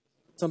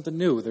something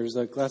new. There's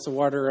a glass of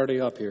water already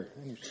up here.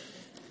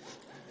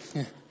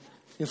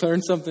 You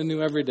learn something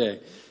new every day.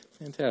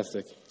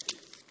 Fantastic.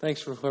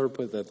 Thanks for whoever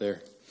put that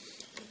there.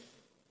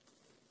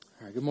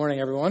 All right, good morning,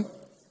 everyone.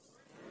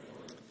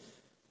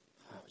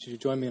 Would you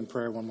join me in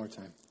prayer one more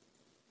time?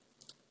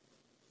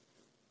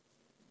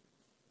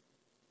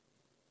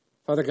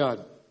 Father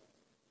God,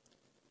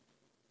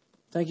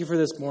 thank you for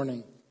this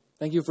morning.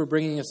 Thank you for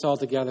bringing us all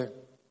together.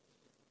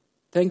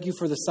 Thank you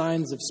for the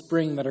signs of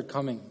spring that are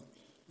coming.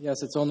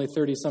 Yes, it's only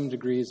 30-some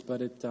degrees,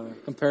 but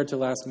compared to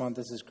last month,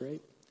 this is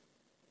great.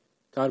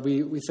 God,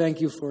 we thank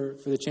you for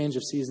the change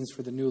of seasons,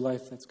 for the new life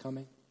that's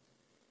coming.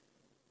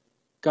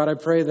 God, I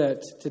pray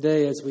that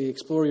today as we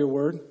explore your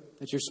word,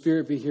 that your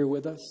Spirit be here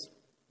with us,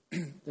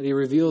 that he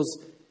reveals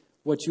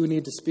what you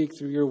need to speak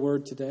through your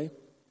word today,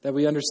 that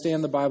we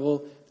understand the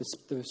Bible,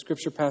 the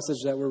scripture passage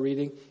that we're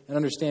reading, and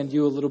understand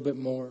you a little bit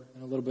more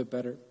and a little bit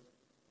better.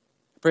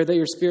 I pray that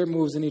your Spirit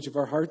moves in each of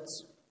our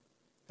hearts,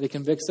 that he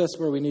convicts us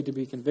where we need to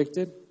be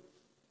convicted,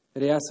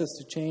 that he asks us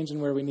to change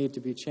in where we need to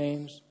be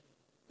changed,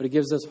 but he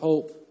gives us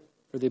hope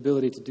for the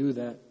ability to do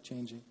that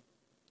changing.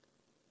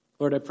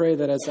 Lord, I pray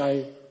that as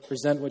I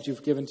present what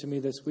you've given to me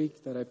this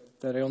week, that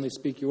I only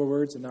speak your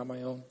words and not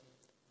my own.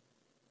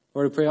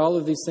 Lord, I pray all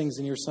of these things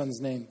in your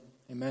Son's name.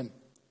 Amen.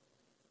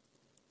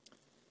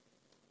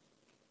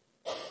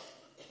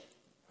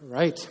 All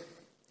right.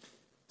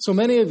 So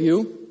many of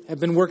you have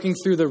been working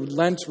through the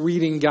Lent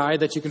reading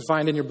guide that you can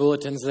find in your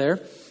bulletins there.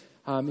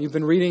 You've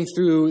been reading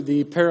through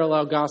the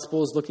parallel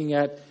Gospels, looking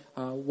at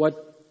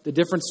what the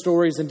different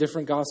stories in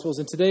different Gospels.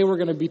 And today we're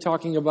going to be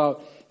talking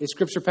about a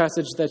scripture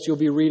passage that you'll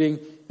be reading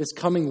this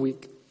coming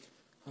week.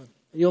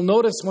 You'll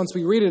notice once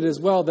we read it as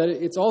well that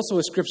it's also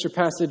a scripture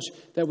passage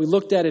that we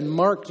looked at in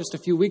Mark just a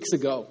few weeks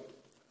ago.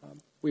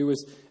 I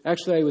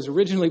was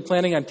originally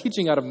planning on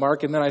teaching out of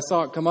Mark, and then I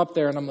saw it come up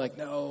there, and I'm like,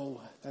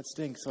 no, that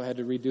stinks. So I had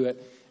to redo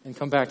it and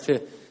come back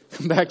to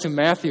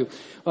Matthew.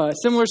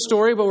 Similar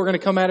story, but we're going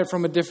to come at it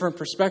from a different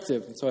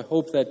perspective. And so I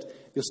hope that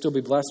you'll still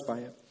be blessed by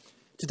it.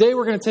 Today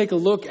we're going to take a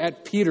look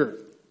at Peter.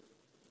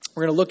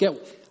 We're going to look at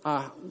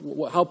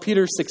how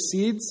Peter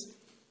succeeds.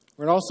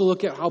 We're going to also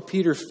look at how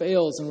Peter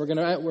fails, and we're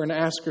going to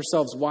ask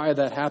ourselves why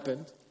that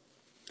happened.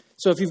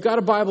 So if you've got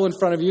a Bible in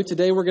front of you,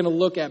 today we're going to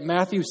look at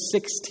Matthew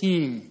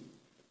 16,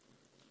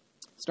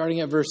 starting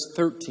at verse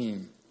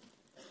 13.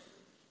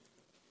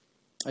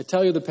 I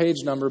tell you the page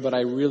number, but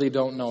I really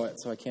don't know it,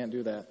 so I can't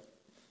do that.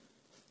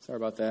 Sorry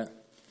about that.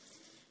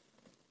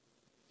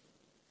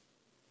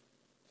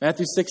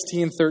 Matthew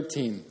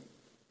 16:13.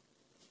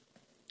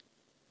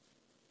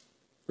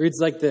 Reads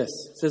like this.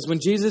 It says, when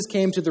Jesus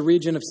came to the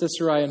region of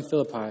Caesarea and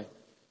Philippi,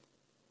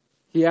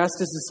 he asked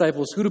his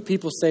disciples, who do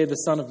people say the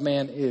Son of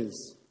Man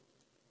is?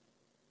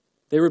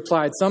 They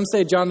replied, some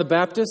say John the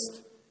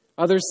Baptist,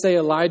 others say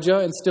Elijah,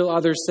 and still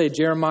others say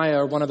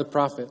Jeremiah or one of the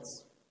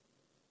prophets.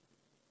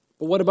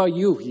 But what about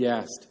you, he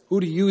asked. Who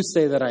do you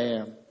say that I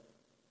am?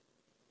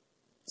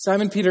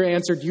 Simon Peter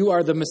answered, you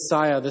are the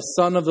Messiah, the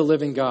Son of the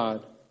living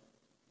God.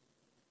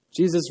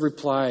 Jesus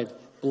replied,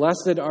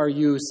 blessed are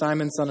you,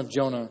 Simon, son of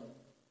Jonah.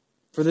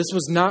 For this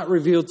was not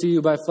revealed to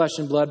you by flesh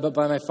and blood, but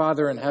by my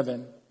Father in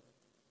heaven.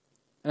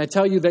 And I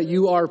tell you that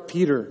you are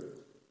Peter,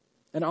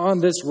 and on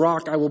this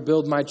rock I will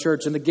build my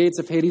church, and the gates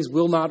of Hades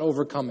will not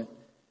overcome it.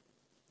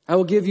 I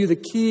will give you the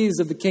keys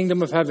of the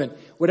kingdom of heaven.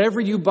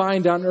 Whatever you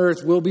bind on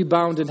earth will be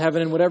bound in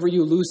heaven, and whatever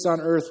you loose on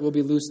earth will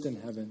be loosed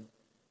in heaven.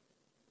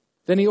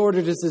 Then he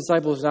ordered his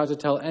disciples not to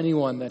tell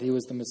anyone that he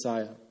was the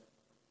Messiah.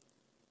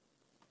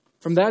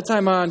 From that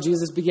time on,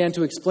 Jesus began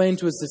to explain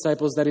to his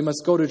disciples that he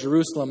must go to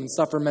Jerusalem and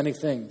suffer many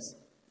things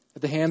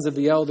at the hands of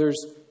the elders,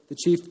 the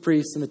chief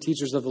priests, and the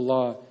teachers of the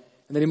law,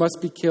 and that he must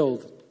be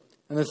killed,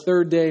 and the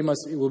third day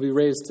will be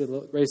raised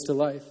to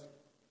life.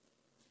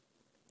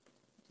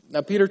 Now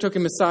Peter took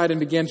him aside and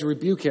began to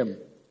rebuke him.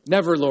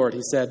 Never, Lord,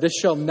 he said, this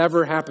shall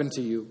never happen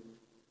to you.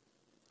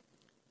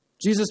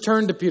 Jesus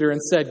turned to Peter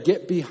and said,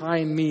 get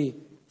behind me,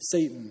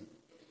 Satan.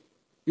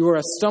 You are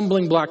a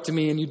stumbling block to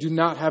me, and you do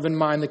not have in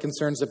mind the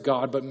concerns of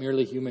God, but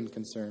merely human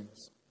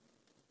concerns.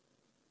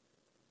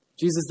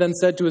 Jesus then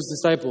said to his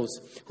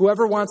disciples,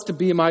 whoever wants to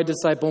be my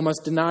disciple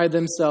must deny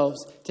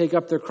themselves, take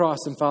up their cross,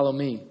 and follow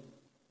me.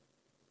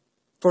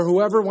 For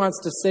whoever wants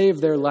to save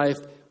their life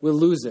will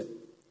lose it.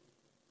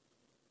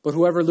 But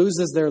whoever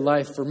loses their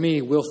life for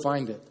me will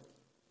find it.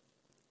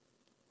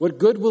 What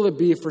good will it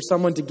be for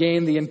someone to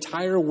gain the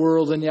entire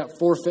world and yet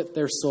forfeit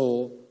their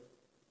soul?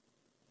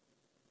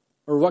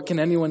 Or what can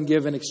anyone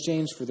give in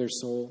exchange for their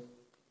soul?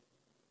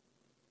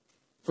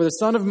 For the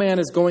Son of Man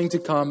is going to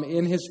come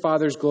in his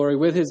Father's glory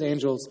with his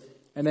angels,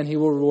 and then he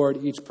will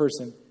reward each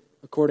person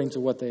according to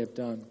what they have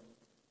done.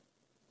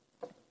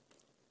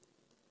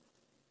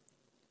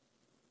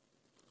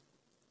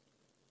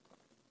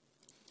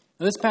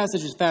 Now, this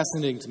passage is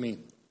fascinating to me.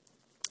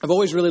 I've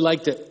always really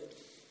liked it.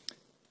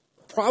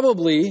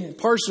 Probably,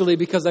 partially,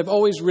 because I've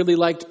always really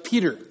liked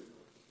Peter.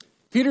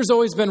 Peter's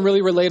always been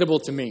really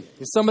relatable to me.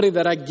 He's somebody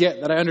that I get,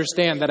 that I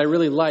understand, that I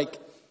really like.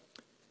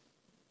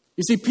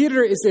 You see,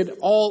 Peter is an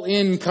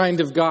all-in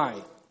kind of guy.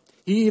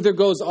 He either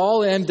goes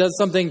all in, does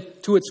something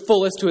to its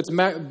fullest, to its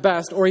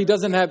best, or he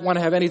doesn't want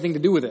to have anything to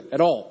do with it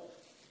at all.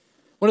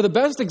 One of the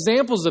best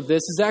examples of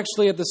this is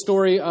actually at the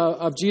story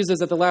of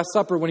Jesus at the Last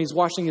Supper when he's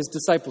washing his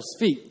disciples'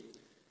 feet.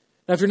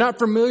 Now, if you're not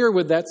familiar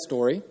with that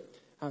story,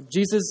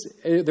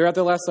 they're at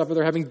the Last Supper,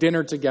 they're having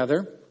dinner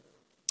together,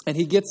 and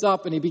he gets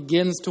up and he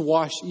begins to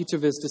wash each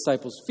of his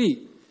disciples'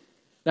 feet.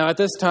 Now, at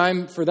this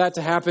time, for that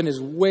to happen is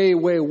way,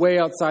 way, way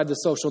outside the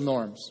social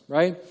norms,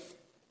 right?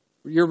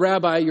 Your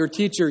rabbi, your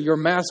teacher, your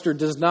master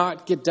does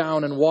not get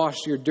down and wash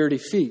your dirty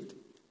feet.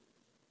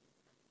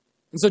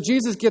 And so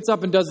Jesus gets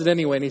up and does it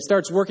anyway, and he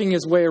starts working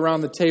his way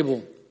around the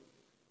table.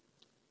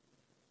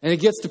 And he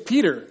gets to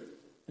Peter.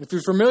 And if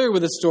you're familiar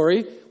with the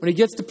story, when he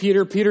gets to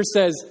Peter, Peter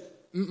says,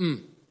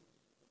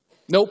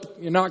 nope,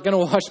 you're not going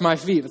to wash my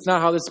feet. That's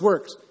not how this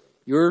works.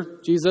 You're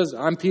Jesus,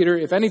 I'm Peter.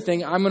 If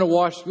anything, I'm going to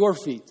wash your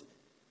feet.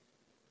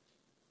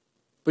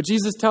 But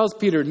Jesus tells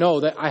Peter, no,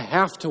 that I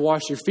have to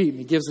wash your feet. And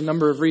he gives a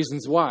number of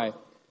reasons why.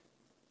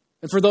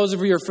 And for those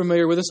of you who are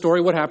familiar with the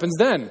story, what happens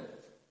then?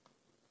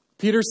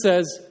 Peter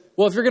says,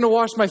 well, if you're going to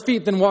wash my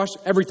feet, then wash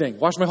everything.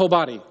 Wash my whole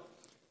body.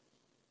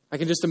 I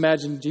can just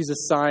imagine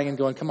Jesus sighing and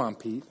going, come on,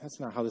 Pete.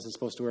 That's not how this is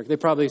supposed to work. They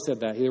probably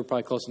said that. They were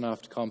probably close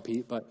enough to call him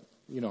Pete, but,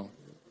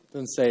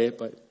 doesn't say it,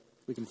 but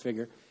we can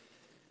figure.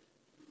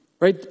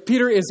 Right?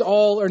 Peter is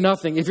all or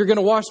nothing. If you're going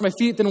to wash my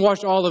feet, then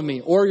wash all of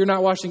me, or you're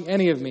not washing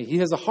any of me. He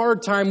has a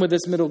hard time with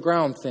this middle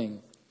ground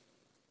thing.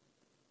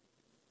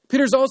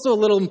 Peter's also a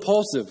little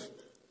impulsive,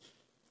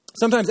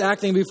 sometimes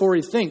acting before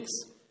he thinks,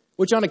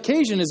 which on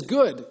occasion is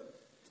good.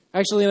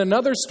 Actually, in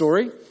another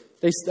story,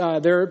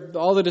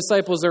 all the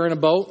disciples are in a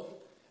boat.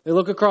 They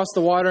look across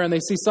the water and they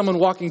see someone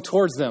walking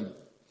towards them.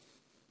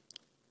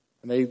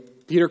 And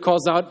Peter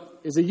calls out,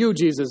 is it you,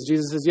 Jesus?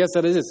 Jesus says, yes,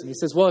 that it is. And he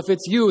says, well, if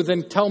it's you,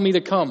 then tell me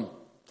to come.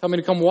 Tell me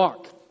to come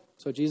walk.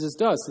 So Jesus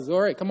does. He says, all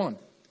right, come on.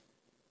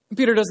 And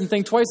Peter doesn't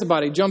think twice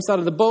about it. He jumps out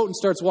of the boat and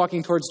starts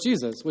walking towards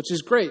Jesus, which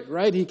is great,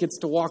 right? He gets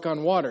to walk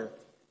on water.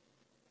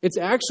 It's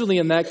actually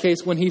in that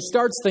case when he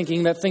starts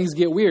thinking that things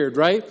get weird,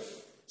 right?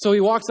 So he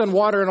walks on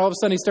water and all of a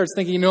sudden he starts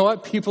thinking, you know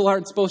what? People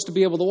aren't supposed to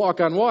be able to walk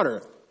on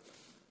water.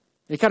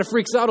 He kind of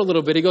freaks out a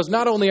little bit. He goes,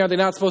 not only are they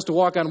not supposed to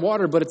walk on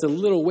water, but it's a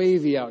little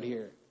wavy out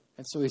here.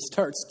 And so he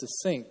starts to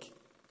sink.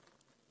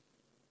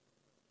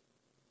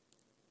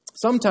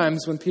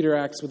 Sometimes when Peter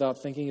acts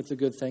without thinking, it's a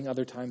good thing.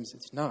 Other times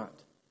it's not.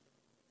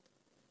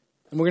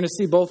 And we're going to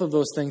see both of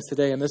those things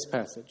today in this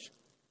passage.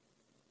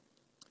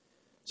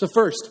 So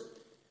first,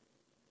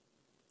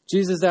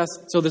 Jesus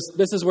asked, so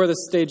this is where the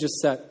stage is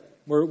set.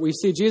 Where we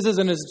see Jesus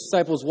and his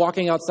disciples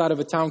walking outside of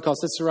a town called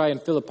Caesarea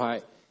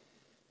Philippi.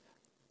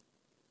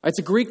 It's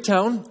a Greek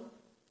town.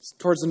 It's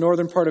towards the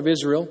northern part of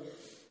Israel.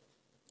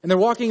 And they're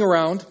walking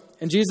around,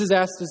 and Jesus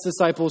asked his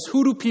disciples,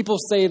 who do people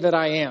say that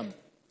I am?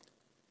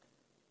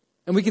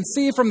 And we can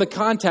see from the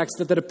context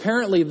that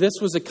apparently this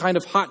was a kind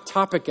of hot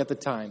topic at the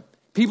time.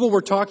 People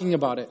were talking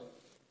about it.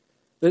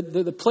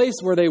 The place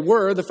where they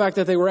were, the fact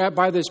that they were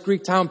by this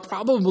Greek town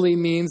probably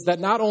means that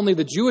not only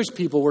the Jewish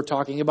people were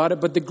talking about it,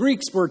 but the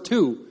Greeks were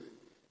too.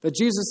 That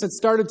Jesus had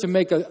started to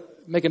make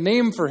a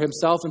name for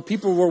himself, and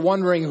people were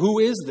wondering, who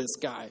is this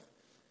guy?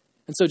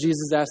 And so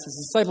Jesus asked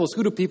his disciples,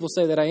 who do people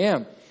say that I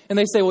am? And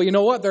they say, well, you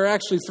know what? There are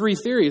actually 3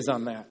 theories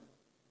on that.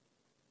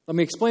 Let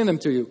me explain them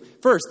to you.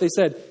 First, they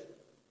said,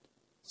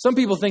 some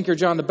people think you're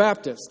John the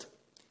Baptist.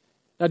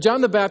 Now,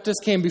 John the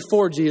Baptist came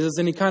before Jesus,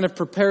 and he kind of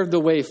prepared the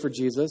way for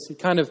Jesus. He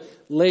kind of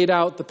laid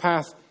out the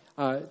path,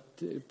 kind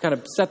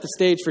of set the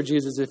stage for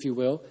Jesus, if you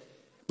will.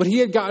 But he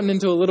had gotten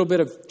into a little bit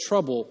of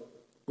trouble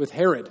with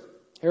Herod.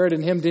 Herod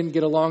and him didn't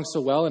get along so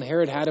well, and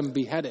Herod had him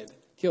beheaded,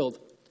 killed.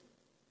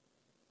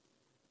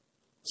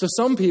 So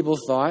some people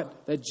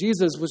thought that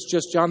Jesus was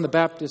just John the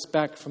Baptist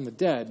back from the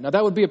dead. Now,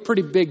 that would be a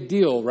pretty big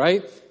deal,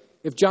 right?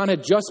 If John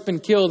had just been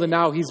killed and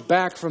now he's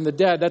back from the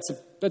dead, that's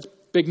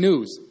big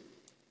news.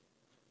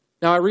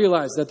 Now, I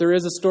realize that there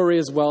is a story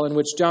as well in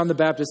which John the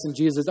Baptist and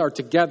Jesus are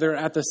together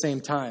at the same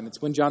time.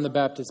 It's when John the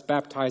Baptist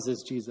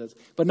baptizes Jesus.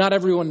 But not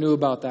everyone knew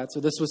about that, so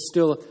this was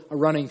still a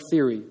running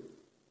theory.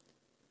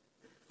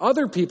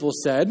 Other people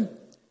said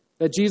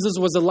that Jesus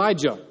was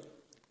Elijah.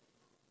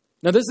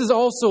 Now, this is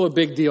also a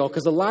big deal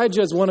because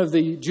Elijah is one of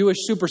the Jewish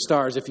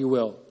superstars, if you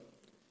will.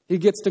 He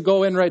gets to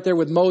go in right there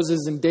with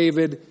Moses and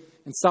David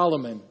and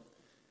Solomon.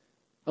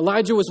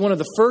 Elijah was one of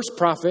the first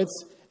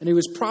prophets, and he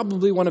was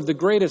probably one of the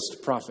greatest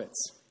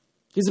prophets.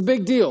 He's a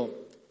big deal.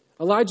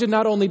 Elijah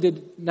not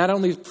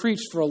only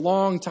preached for a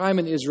long time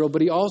in Israel,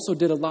 but he also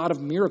did a lot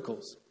of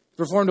miracles. He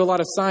performed a lot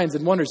of signs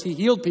and wonders. He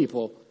healed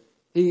people.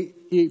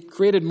 He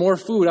created more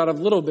food out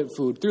of little bit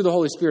food, through the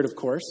Holy Spirit, of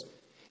course.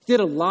 He did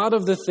a lot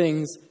of the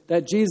things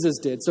that Jesus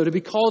did. So to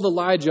be called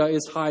Elijah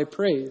is high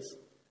praise.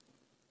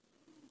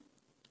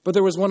 But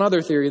there was one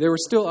other theory. There were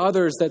still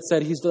others that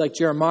said he's like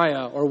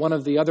Jeremiah or one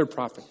of the other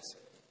prophets.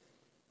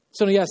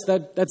 So yes,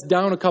 that's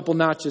down a couple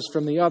notches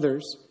from the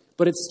others,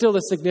 but it's still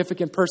a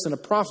significant person, a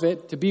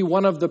prophet. To be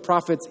one of the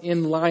prophets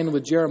in line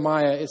with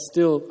Jeremiah is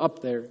still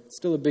up there. It's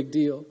still a big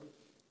deal.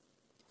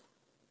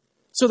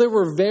 So there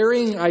were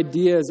varying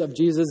ideas of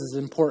Jesus'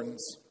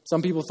 importance.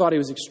 Some people thought he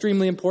was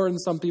extremely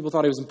important. Some people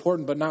thought he was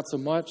important, but not so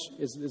much,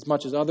 as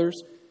much as others.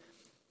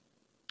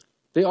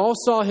 They all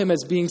saw him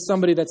as being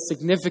somebody that's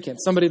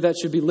significant, somebody that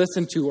should be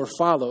listened to or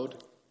followed.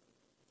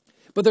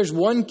 But there's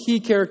one key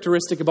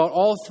characteristic about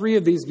all three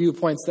of these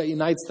viewpoints that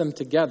unites them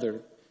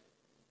together.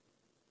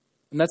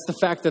 And that's the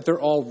fact that they're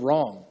all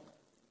wrong.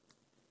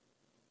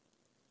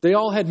 They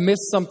all had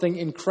missed something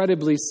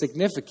incredibly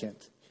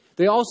significant.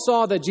 They all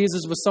saw that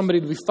Jesus was somebody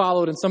to be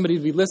followed and somebody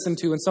to be listened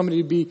to and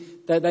somebody to be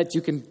that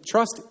you can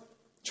trust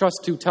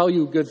to tell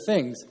you good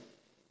things.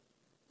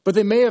 But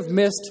they may have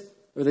missed,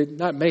 or they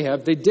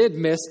did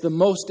miss the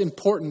most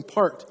important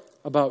part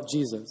about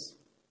Jesus.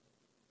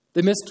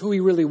 They missed who he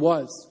really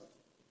was.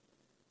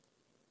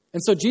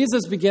 And so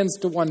Jesus begins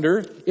to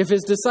wonder if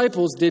his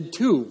disciples did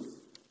too.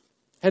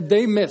 Had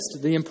they missed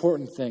the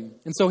important thing?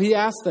 And so he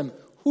asked them,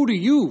 who do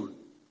you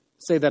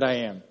say that I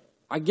am?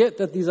 I get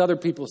that these other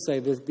people say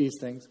these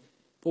things,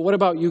 but what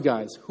about you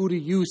guys? Who do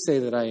you say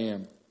that I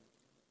am?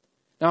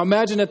 Now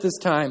imagine at this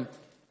time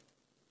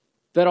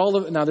that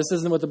now this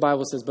isn't what the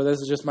Bible says, but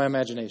this is just my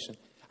imagination.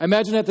 I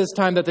imagine at this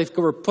time that they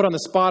were put on the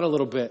spot a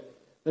little bit,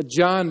 that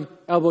John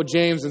elbowed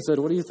James and said,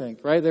 what do you think?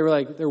 Right?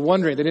 They're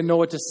wondering, they didn't know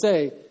what to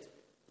say.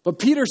 But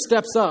Peter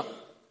steps up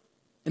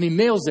and he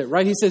nails it,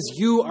 right? He says,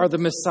 you are the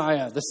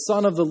Messiah, the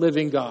Son of the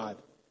living God.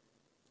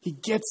 He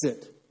gets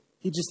it.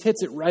 He just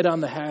hits it right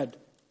on the head.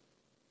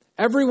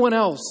 Everyone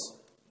else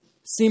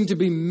seemed to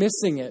be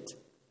missing it.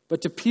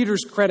 But to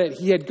Peter's credit,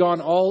 he had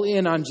gone all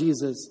in on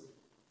Jesus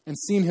and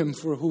seen him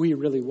for who he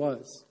really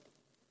was.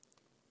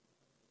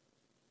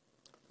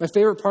 My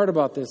favorite part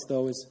about this,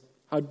 though, is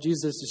how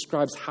Jesus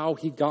describes how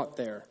he got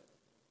there.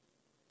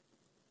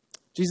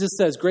 Jesus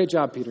says, great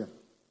job, Peter.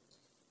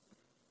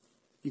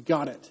 You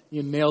got it.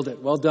 You nailed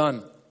it. Well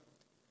done.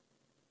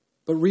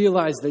 But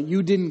realize that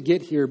you didn't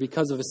get here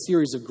because of a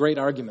series of great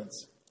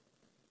arguments.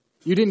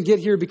 You didn't get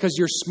here because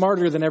you're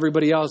smarter than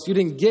everybody else. You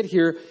didn't get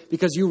here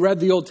because you read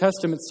the Old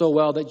Testament so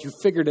well that you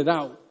figured it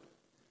out.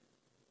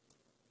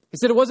 He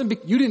said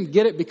you didn't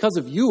get it because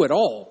of you at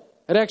all.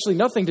 It had actually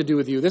nothing to do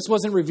with you. This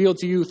wasn't revealed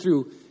to you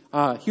through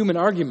human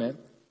argument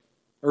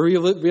or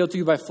revealed to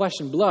you by flesh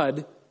and blood.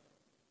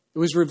 It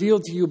was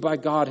revealed to you by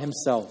God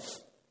himself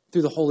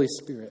through the Holy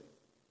Spirit.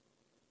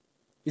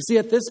 You see,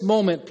 at this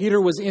moment,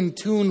 Peter was in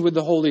tune with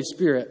the Holy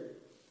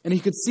Spirit, and he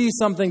could see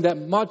something that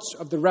much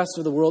of the rest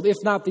of the world, if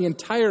not the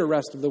entire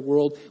rest of the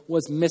world,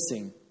 was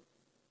missing.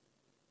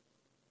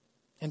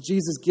 And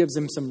Jesus gives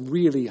him some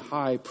really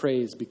high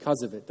praise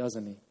because of it,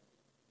 doesn't he?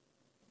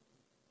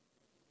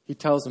 He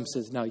tells him,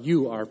 says, now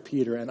you are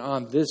Peter, and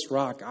on this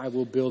rock I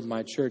will build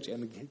my church,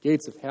 and the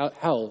gates of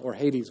hell or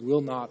Hades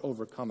will not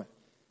overcome it.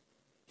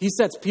 He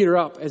sets Peter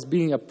up as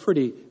being a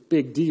pretty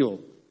big deal.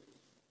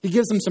 He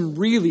gives him some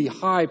really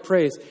high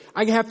praise.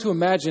 I have to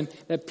imagine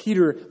that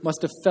Peter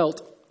must have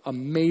felt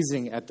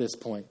amazing at this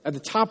point, at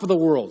the top of the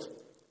world.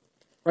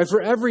 Right?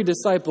 For every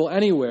disciple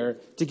anywhere,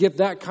 to get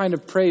that kind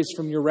of praise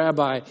from your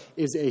rabbi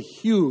is a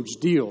huge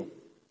deal.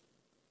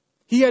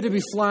 He had to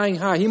be flying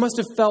high. He must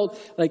have felt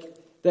like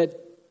that,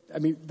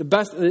 the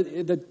best,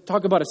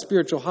 talk about a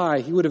spiritual high,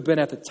 he would have been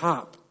at the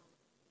top.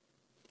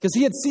 Because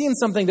he had seen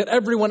something that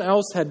everyone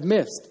else had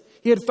missed.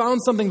 He had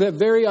found something that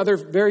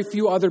very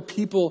few other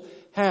people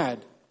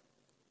had.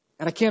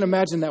 And I can't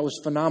imagine that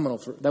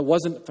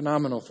wasn't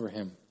phenomenal for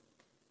him.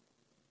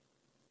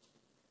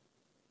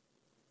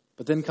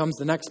 But then comes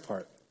the next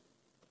part.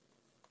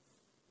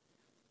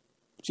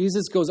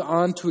 Jesus goes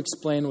on to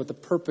explain what the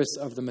purpose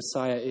of the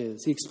Messiah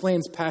is. He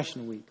explains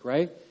Passion Week,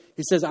 right?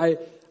 He says, I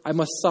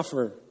must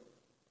suffer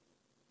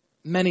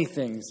many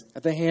things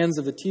at the hands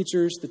of the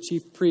teachers, the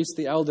chief priests,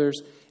 the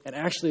elders, and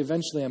actually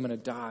eventually I'm going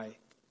to die.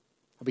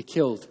 I'll be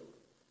killed.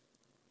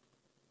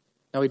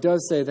 Now he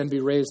does say, then be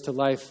raised to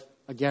life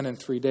again in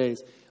 3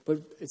 days.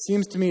 But it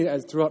seems to me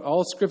as throughout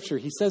all Scripture,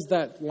 he says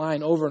that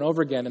line over and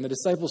over again, and the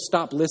disciples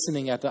stop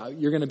listening at the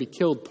you're going to be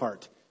killed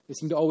part. They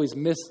seem to always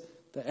miss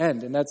the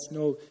end, and that's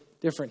no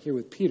different here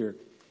with Peter.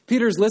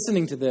 Peter's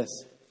listening to this.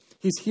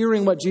 He's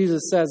hearing what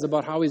Jesus says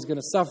about how he's going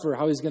to suffer,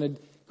 how he's going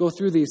to go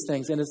through these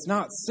things, and it's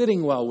not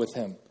sitting well with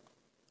him.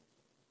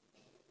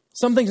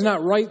 Something's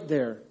not right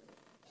there.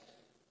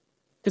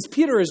 Because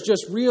Peter has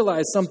just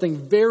realized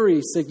something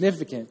very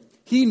significant.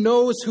 He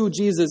knows who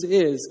Jesus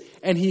is,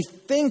 and he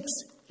thinks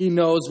he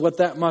knows what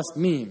that must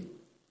mean.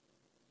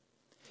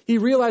 He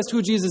realized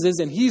who Jesus is,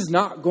 and he's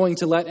not going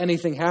to let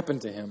anything happen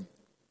to him.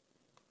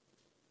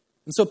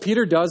 And so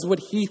Peter does what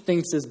he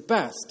thinks is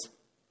best.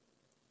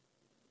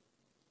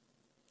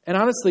 And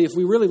honestly, if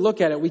we really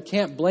look at it, we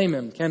can't blame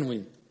him, can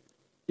we?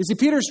 You see,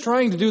 Peter's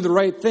trying to do the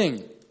right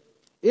thing.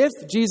 If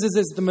Jesus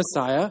is the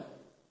Messiah,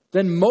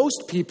 then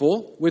most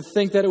people would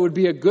think that it would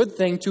be a good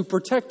thing to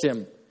protect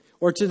him,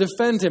 or to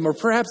defend him, or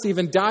perhaps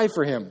even die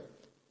for him.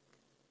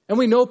 And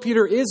we know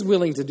Peter is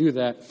willing to do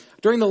that.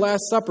 During the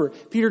Last Supper,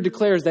 Peter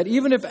declares that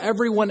even if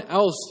everyone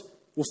else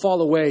will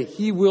fall away,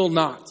 he will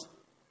not.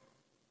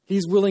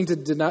 He's willing to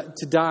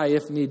die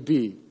if need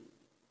be.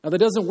 Now, that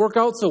doesn't work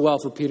out so well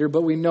for Peter,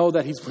 but we know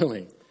that he's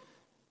willing,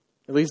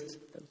 at least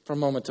from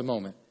moment to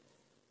moment.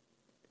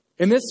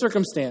 In this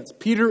circumstance,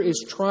 Peter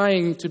is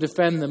trying to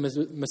defend the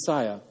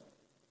Messiah.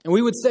 And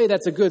we would say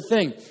that's a good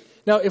thing.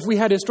 Now, if we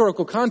had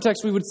historical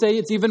context, we would say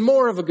it's even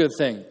more of a good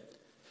thing.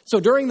 So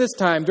during this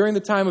time, during the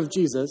time of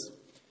Jesus,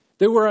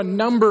 there were a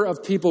number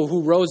of people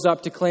who rose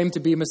up to claim to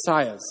be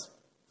messiahs.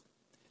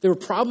 There were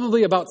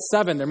probably about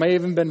 7. There may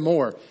have even been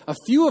more. A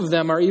few of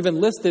them are even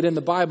listed in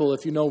the Bible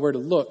if you know where to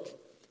look.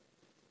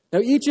 Now,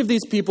 each of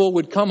these people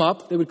would come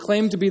up. They would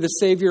claim to be the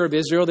Savior of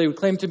Israel. They would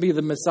claim to be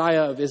the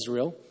Messiah of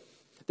Israel.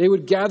 They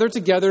would gather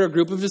together a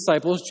group of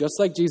disciples, just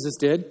like Jesus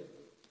did.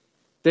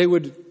 They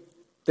would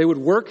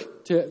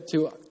work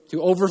to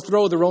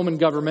overthrow the Roman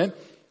government.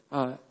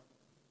 And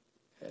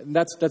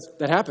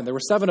that happened. There were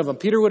 7 of them.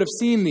 Peter would have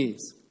seen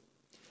these.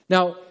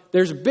 Now,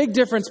 there's a big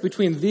difference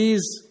between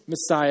these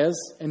messiahs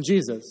and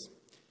Jesus.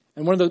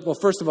 And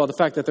first of all, the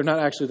fact that they're not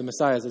actually the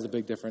messiahs is a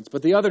big difference.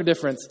 But the other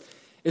difference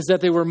is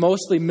that they were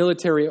mostly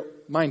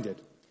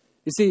military-minded.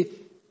 You see,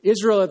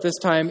 Israel at this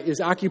time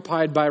is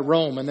occupied by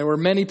Rome, and there were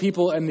many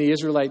people in the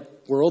Israelite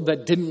world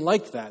that didn't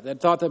like that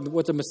thought that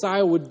what the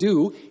Messiah would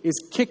do is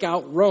kick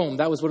out Rome.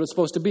 That was what it was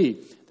supposed to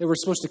be. They were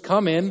supposed to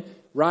come in,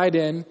 ride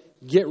in,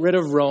 get rid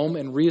of Rome,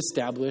 and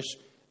reestablish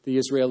the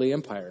Israeli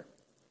empire,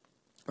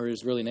 or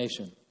Israeli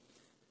nation.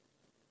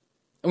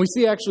 And we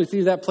see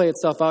that play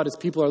itself out as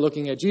people are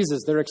looking at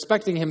Jesus. They're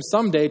expecting him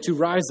someday to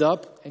rise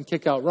up and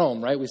kick out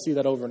Rome, right? We see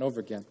that over and over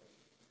again.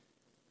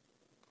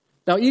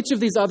 Now, each of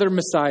these other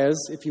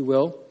messiahs, if you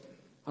will,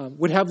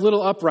 would have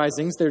little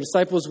uprisings. Their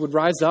disciples would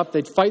rise up.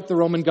 They'd fight the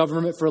Roman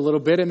government for a little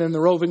bit, and then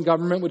the Roman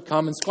government would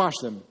come and squash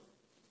them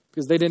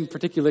because they didn't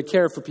particularly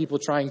care for people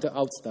trying to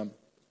oust them.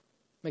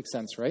 Makes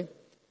sense, right?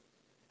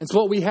 And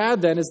so what we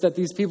had then is that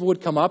these people would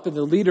come up, and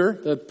the leader,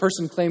 the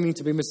person claiming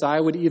to be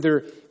Messiah, would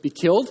either be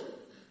killed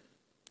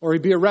or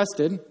he'd be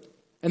arrested,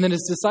 and then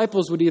his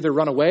disciples would either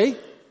run away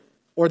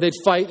or they'd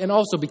fight and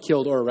also be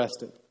killed or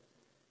arrested.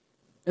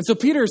 And so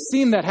Peter's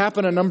seen that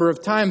happen a number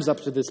of times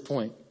up to this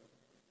point.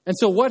 And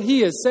so what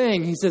he is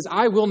saying, he says,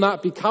 I will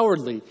not be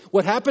cowardly.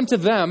 What happened to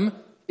them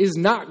is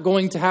not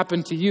going to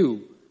happen to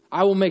you.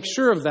 I will make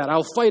sure of that.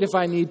 I'll fight if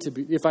I need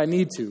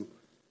to.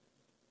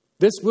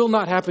 This will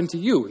not happen to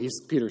you,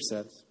 Peter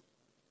says.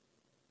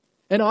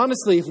 And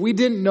honestly, if we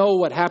didn't know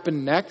what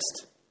happened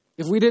next,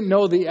 if we didn't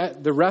know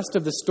the rest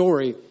of the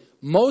story,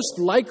 most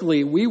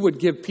likely we would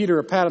give Peter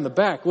a pat on the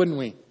back, wouldn't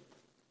we?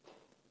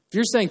 If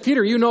you're saying,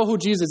 Peter, you know who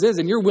Jesus is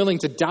and you're willing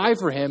to die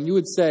for him, you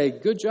would say,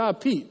 good job,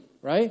 Pete,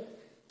 right?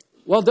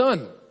 Well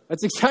done.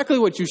 That's exactly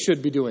what you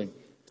should be doing.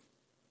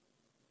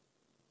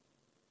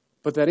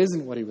 But that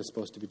isn't what he was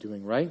supposed to be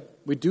doing, right?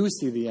 We do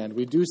see the end.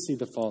 We do see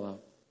the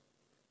fallout.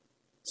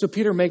 So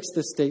Peter makes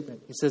this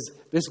statement. He says,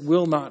 this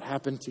will not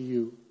happen to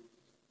you.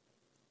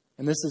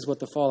 And this is what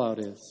the fallout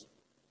is.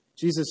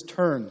 Jesus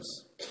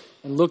turns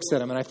and looks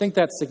at him. And I think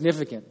that's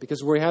significant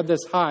because we had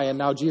this high and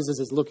now Jesus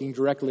is looking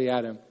directly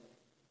at him.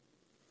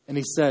 And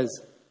he says,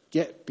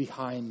 get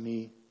behind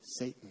me,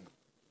 Satan.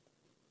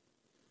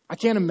 I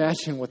can't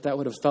imagine what that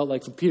would have felt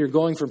like for Peter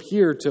going from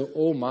here to,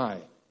 oh my,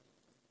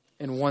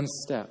 in one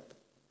step.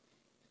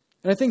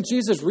 And I think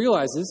Jesus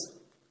realizes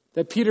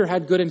that Peter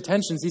had good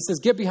intentions. He says,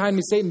 get behind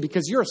me, Satan,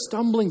 because you're a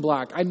stumbling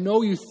block. I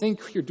know you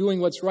think you're doing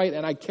what's right,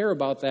 and I care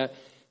about that,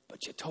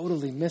 but you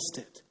totally missed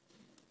it.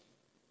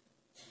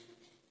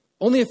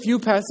 Only a few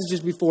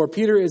passages before,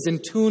 Peter is in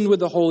tune with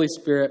the Holy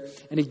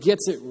Spirit, and he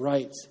gets it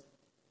right.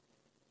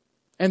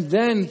 And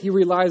then he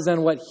relies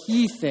on what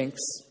he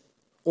thinks,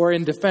 or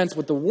in defense,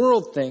 what the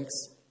world thinks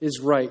is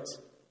right,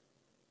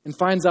 and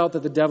finds out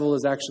that the devil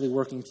is actually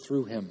working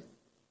through him.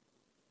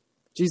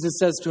 Jesus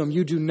says to him,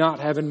 you do not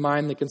have in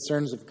mind the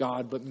concerns of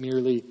God, but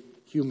merely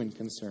human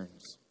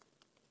concerns.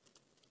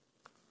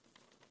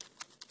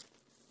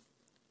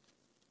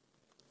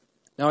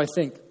 Now I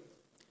think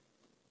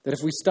that if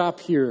we stop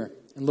here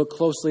and look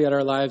closely at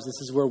our lives,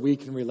 this is where we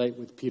can relate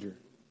with Peter.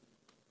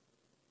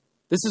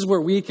 This is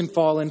where we can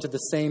fall into the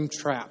same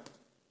trap,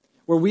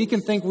 where we can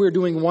think we're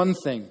doing one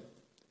thing,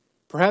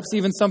 perhaps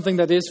even something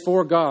that is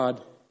for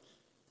God,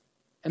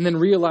 and then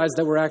realize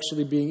that we're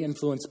actually being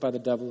influenced by the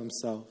devil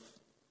himself.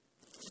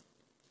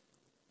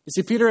 You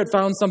see, Peter had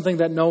found something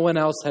that no one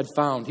else had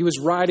found. He was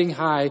riding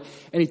high,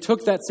 and he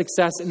took that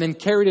success and then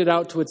carried it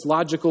out to its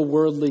logical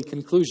worldly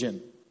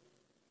conclusion.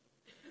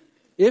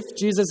 If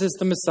Jesus is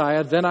the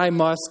Messiah, then I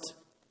must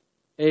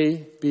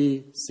A,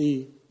 B,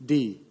 C,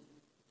 D.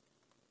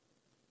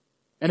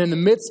 And in the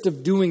midst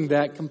of doing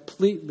that,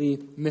 completely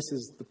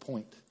misses the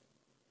point.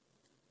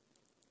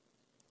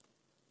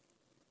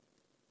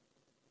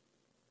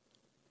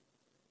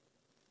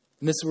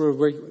 And this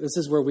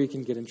is where we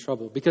can get in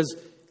trouble. Because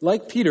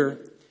like Peter,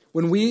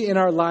 when we in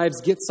our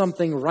lives get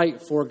something right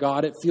for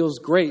God, it feels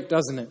great,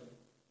 doesn't it?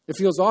 It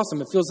feels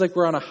awesome. It feels like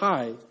we're on a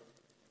high.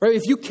 Right?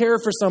 If you care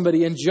for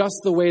somebody in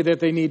just the way that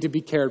they need to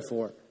be cared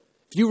for,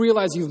 if you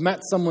realize you've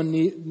met someone's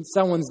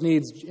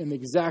needs in the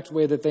exact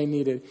way that they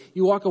need it,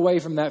 you walk away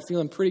from that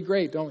feeling pretty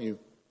great, don't you?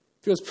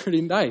 It feels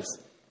pretty nice.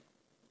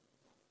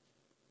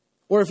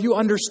 Or if you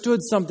understood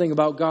something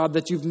about God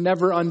that you've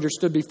never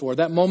understood before,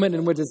 that moment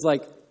in which it's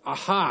like,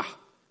 aha.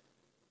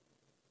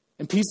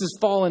 and pieces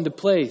fall into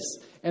place,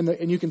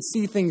 and you can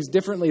see things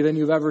differently than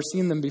you've ever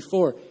seen them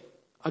before,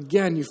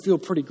 again, you feel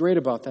pretty great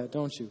about that,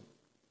 don't you?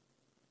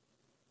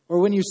 Or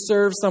when you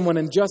serve someone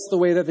in just the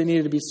way that they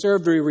needed to be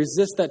served, or you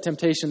resist that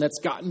temptation that's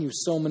gotten you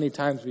so many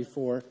times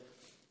before.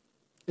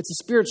 It's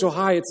a spiritual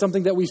high. It's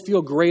something that we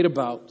feel great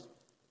about.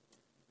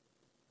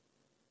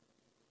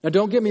 Now,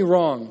 don't get me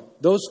wrong.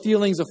 Those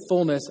feelings of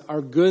fullness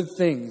are good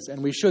things,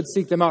 and we should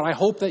seek them out. I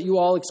hope that you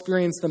all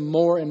experience them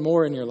more and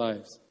more in your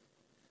lives.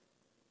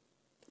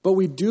 But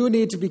we do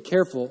need to be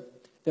careful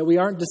that we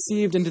aren't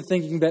deceived into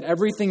thinking that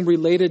everything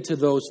related to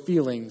those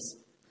feelings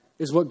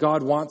is what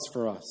God wants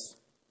for us.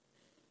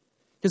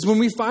 Because when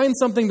we find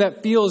something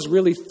that feels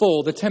really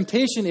full, the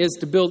temptation is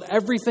to build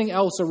everything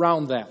else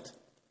around that.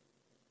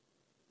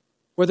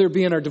 Whether it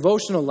be in our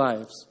devotional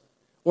lives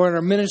or in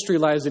our ministry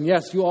lives, and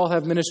yes, you all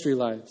have ministry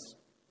lives,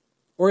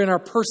 or in our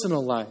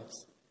personal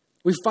lives.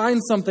 We find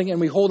something and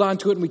we hold on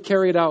to it and we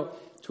carry it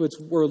out to its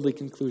worldly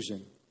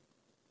conclusion.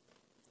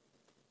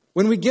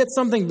 When we get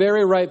something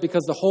very right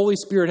because the Holy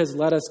Spirit has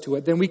led us to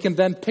it, then we can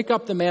then pick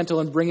up the mantle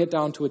and bring it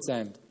down to its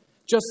end,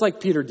 just like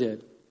Peter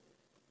did.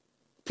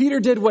 Peter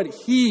did what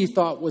he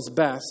thought was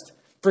best,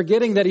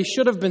 forgetting that he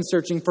should have been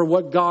searching for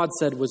what God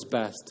said was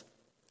best.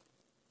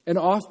 And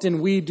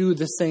often we do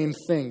the same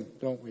thing,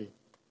 don't we?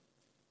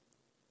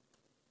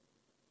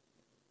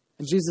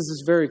 And Jesus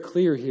is very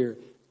clear here.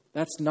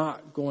 That's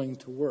not going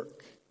to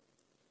work.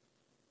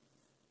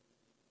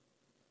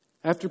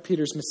 After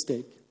Peter's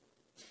mistake,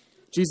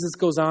 Jesus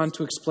goes on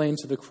to explain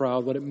to the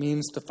crowd what it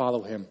means to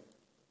follow him.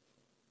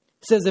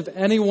 He says, if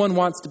anyone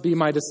wants to be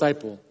my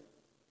disciple,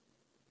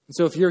 and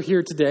so if you're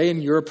here today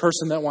and you're a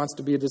person that wants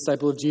to be a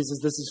disciple of Jesus,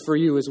 this is for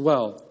you as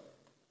well.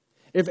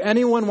 If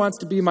anyone wants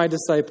to be my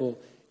disciple,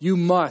 you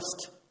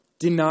must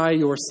deny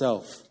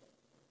yourself.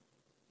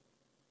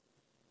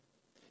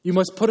 You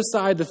must put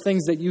aside the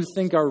things that you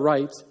think are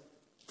right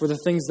for the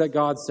things that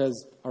God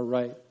says are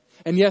right.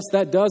 And yes,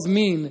 that does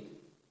mean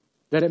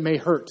that it may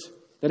hurt,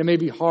 that it may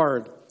be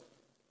hard.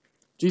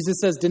 Jesus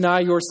says, deny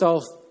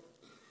yourself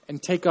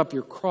and take up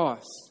your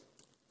cross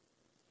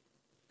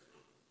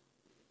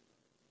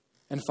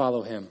and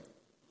follow him.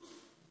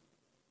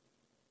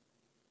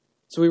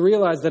 So we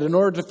realize that in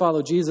order to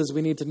follow Jesus,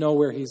 we need to know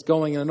where he's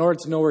going. And in order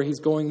to know where he's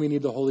going, we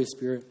need the Holy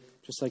Spirit,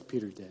 just like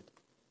Peter did.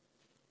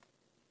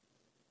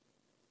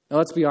 Now,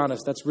 let's be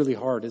honest, that's really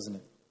hard, isn't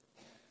it?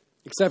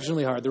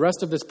 Exceptionally hard. The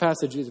rest of this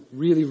passage is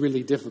really,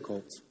 really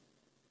difficult.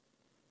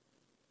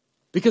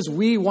 Because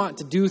we want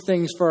to do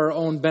things for our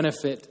own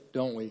benefit,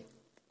 don't we?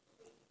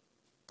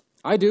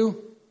 I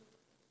do.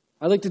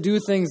 I like to do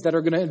things that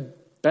are going to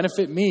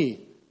benefit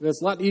me.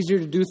 It's a lot easier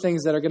to do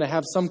things that are going to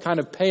have some kind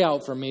of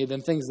payout for me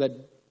than things that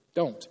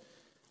don't,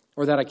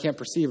 or that I can't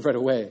perceive right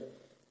away. If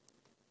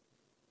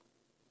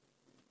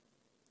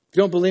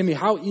you don't believe me,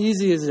 how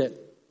easy is it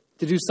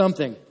to do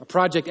something, a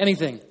project,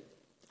 anything?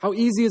 How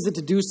easy is it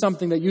to do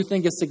something that you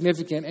think is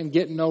significant and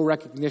get no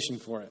recognition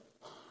for it?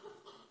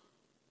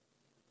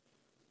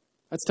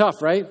 That's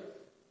tough, right?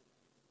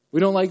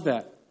 We don't like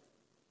that.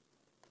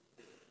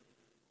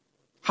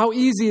 How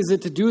easy is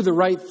it to do the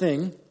right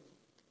thing,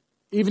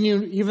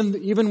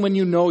 even when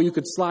you know you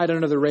could slide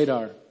under the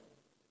radar?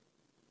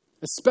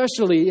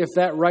 Especially if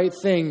that right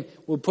thing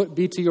will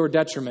be to your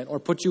detriment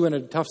or put you in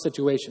a tough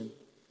situation.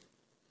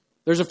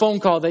 There's a phone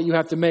call that you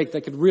have to make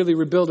that could really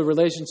rebuild a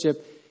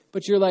relationship,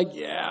 but you're like,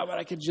 yeah, but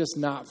I could just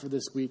not for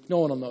this week. No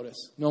one will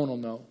notice. No one will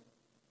know.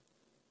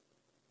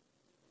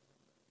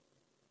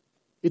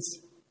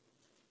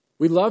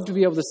 We'd love to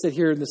be able to sit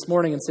here this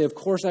morning and say, of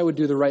course I would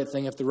do the right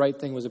thing if the right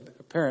thing was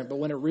apparent, but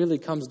when it really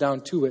comes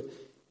down to it,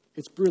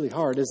 it's really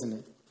hard,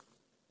 isn't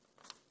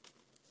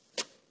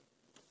it?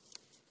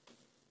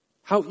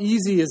 How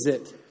easy is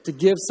it to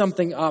give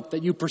something up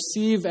that you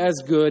perceive as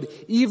good,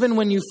 even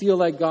when you feel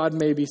like God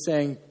may be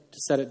saying to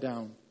set it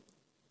down?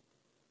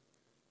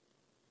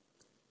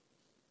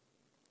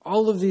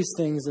 All of these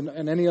things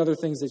and any other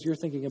things that you're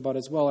thinking about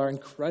as well are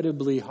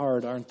incredibly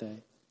hard, aren't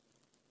they?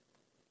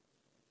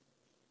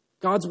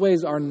 God's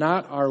ways are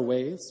not our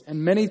ways,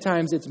 and many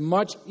times it's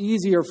much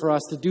easier for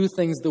us to do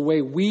things the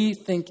way we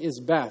think is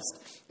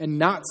best and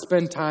not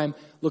spend time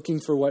looking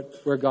for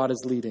where God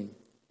is leading.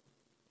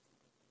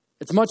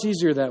 It's much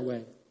easier that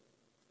way.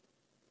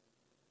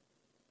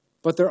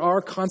 But there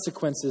are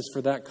consequences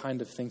for that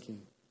kind of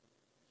thinking.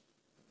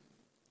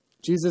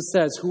 Jesus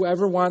says,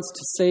 whoever wants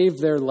to save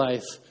their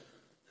life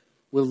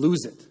will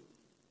lose it.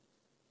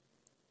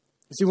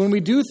 You see, when we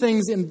do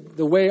things in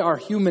the way our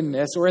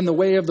humanness or in the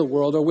way of the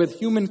world or with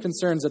human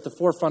concerns at the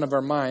forefront of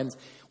our minds,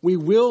 we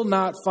will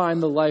not find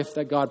the life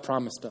that God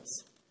promised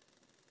us.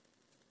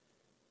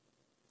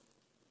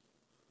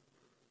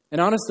 And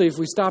honestly, if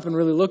we stop and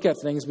really look at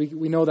things,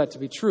 we know that to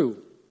be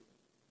true.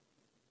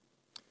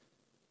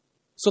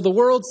 So the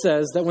world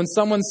says that when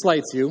someone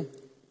slights you,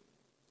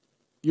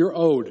 you're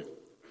owed,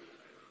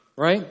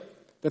 right?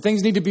 That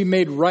things need to be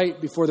made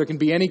right before there can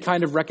be any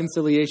kind of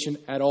reconciliation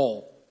at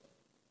all.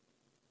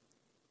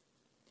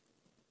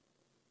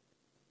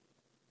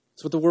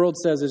 That's what the world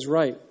says is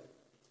right.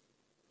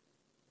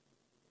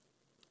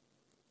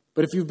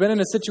 But if you've been in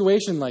a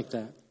situation like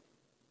that,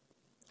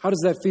 how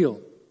does that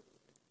feel?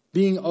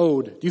 Being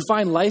owed. Do you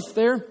find life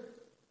there? Do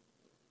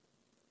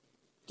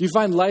you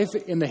find life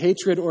in the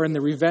hatred or in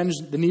the revenge,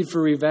 the need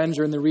for revenge,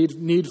 or in the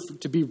need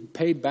to be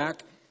paid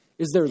back?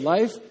 Is there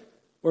life,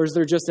 or is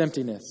there just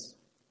emptiness?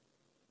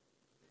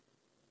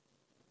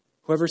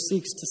 Whoever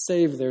seeks to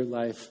save their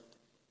life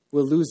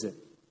will lose it.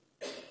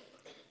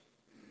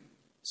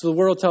 So the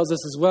world tells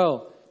us as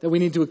well that we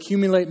need to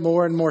accumulate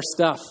more and more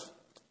stuff.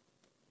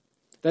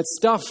 That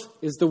stuff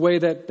is the way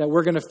that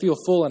we're going to feel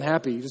full and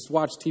happy. You just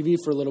watch TV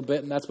for a little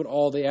bit, and that's what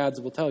all the ads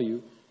will tell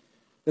you.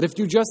 That if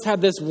you just had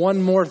this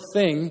one more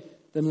thing,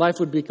 then life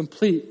would be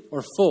complete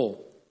or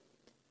full.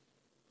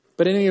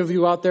 But any of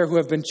you out there who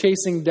have been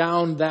chasing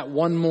down that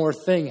one more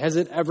thing, has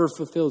it ever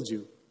fulfilled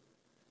you?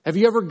 Have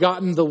you ever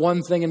gotten the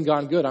one thing and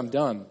gone, good, I'm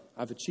done.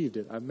 I've achieved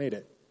it. I've made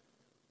it.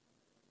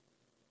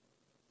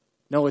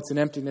 No, it's an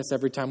emptiness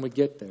every time we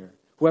get there.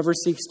 Whoever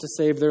seeks to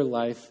save their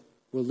life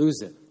will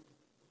lose it.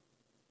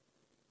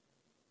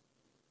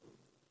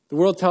 The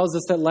world tells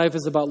us that life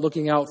is about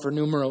looking out for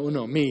numero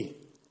uno, me.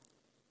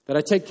 That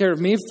I take care of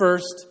me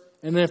first,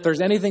 and then if there's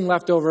anything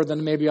left over,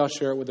 then maybe I'll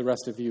share it with the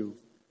rest of you.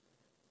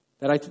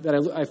 That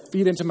I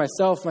feed into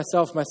myself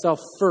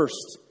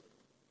first,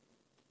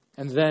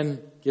 and then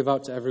give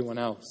out to everyone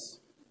else.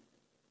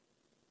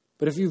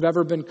 But if you've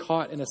ever been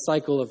caught in a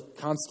cycle of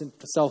constant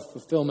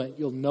self-fulfillment,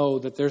 you'll know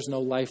that there's no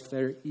life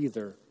there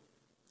either.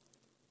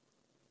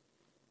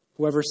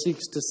 Whoever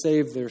seeks to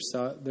save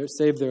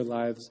their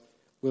lives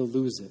will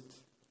lose it.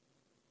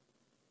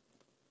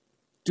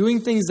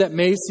 Doing things that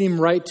may seem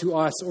right to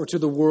us or to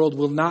the world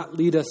will not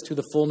lead us to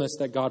the fullness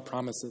that God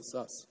promises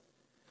us.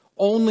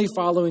 Only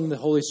following the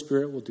Holy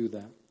Spirit will do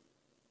that.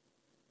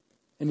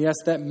 And yes,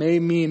 that may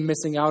mean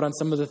missing out on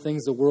some of the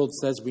things the world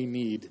says we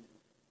need.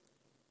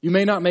 You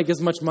may not make as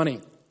much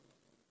money.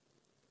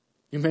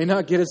 You may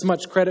not get as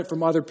much credit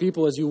from other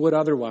people as you would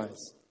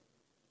otherwise.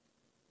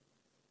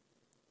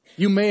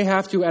 You may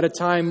have to, at a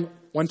time,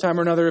 one time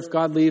or another, if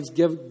God leaves,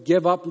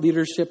 give up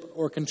leadership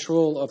or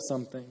control of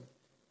something.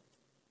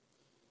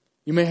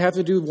 You may have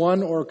to do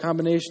one or a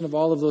combination of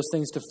all of those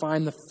things to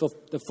find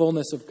the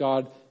fullness of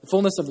God, the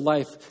fullness of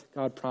life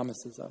God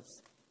promises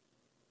us.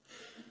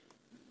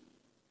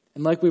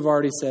 And like we've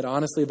already said,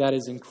 honestly, that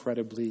is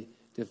incredibly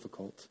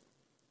difficult.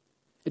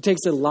 It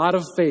takes a lot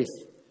of faith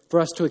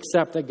for us to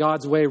accept that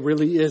God's way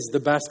really is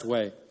the best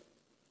way.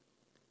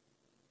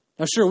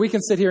 Now, sure, we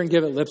can sit here and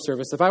give it lip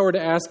service. If I were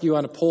to ask you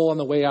on a poll on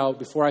the way out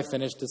before I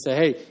finish to say,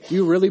 hey, do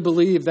you really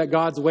believe that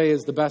God's way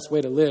is the best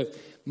way to live?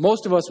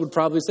 Most of us would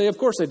probably say, of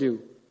course I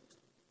do.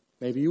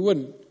 Maybe you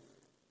wouldn't.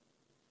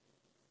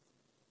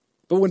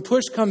 But when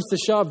push comes to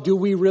shove, do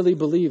we really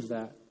believe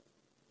that?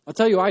 I'll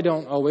tell you, I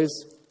don't always.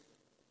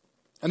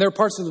 And there are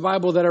parts of the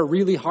Bible that are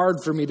really hard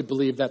for me to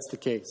believe that's the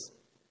case.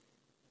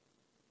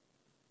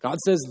 God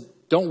says,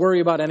 don't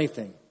worry about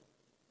anything.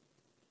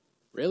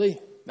 Really?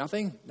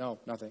 Nothing? No,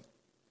 nothing.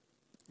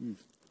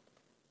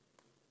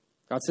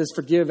 God says,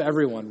 forgive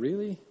everyone.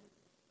 Really?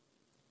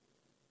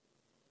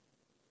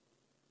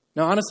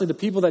 Now, honestly, the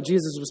people that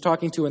Jesus was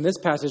talking to in this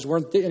passage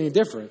weren't any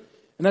different.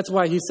 And that's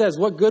why he says,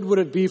 what good would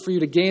it be for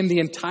you to gain the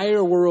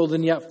entire world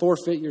and yet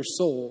forfeit your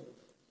soul?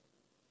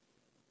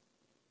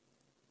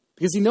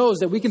 Because he knows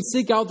that we can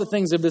seek out the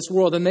things of this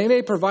world, and they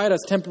may provide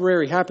us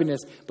temporary happiness,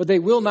 but they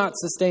will not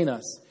sustain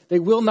us. We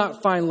will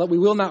not find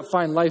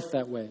life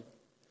that way.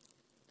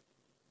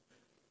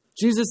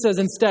 Jesus says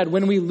instead,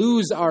 when we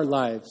lose our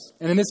lives,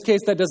 and in this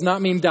case that does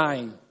not mean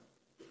dying.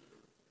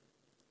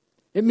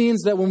 It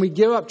means that when we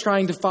give up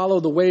trying to follow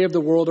the way of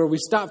the world, or we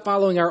stop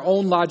following our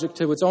own logic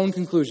to its own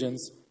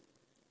conclusions,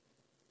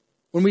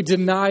 when we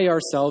deny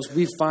ourselves,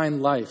 we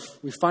find life.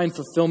 We find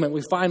fulfillment.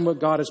 We find what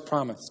God has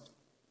promised.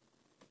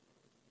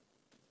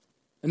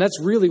 And that's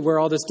really where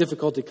all this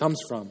difficulty comes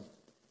from.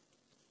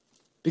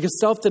 Because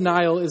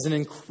self-denial is an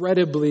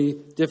incredibly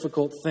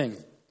difficult thing.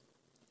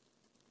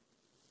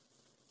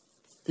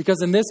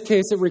 Because in this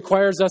case, it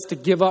requires us to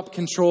give up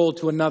control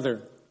to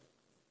another.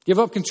 Give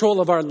up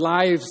control of our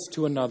lives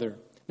to another.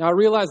 Now, I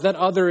realize that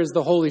other is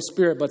the Holy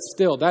Spirit, but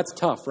still, that's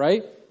tough,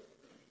 right?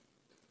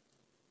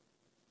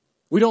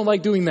 We don't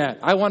like doing that.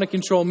 I want to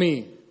control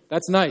me.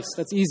 That's nice.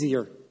 That's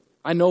easier.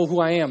 I know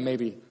who I am,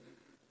 maybe.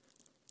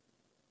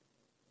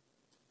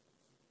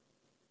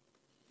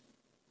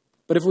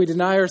 But if we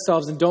deny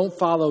ourselves and don't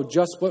follow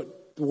just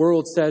what the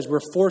world says,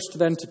 we're forced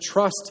then to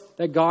trust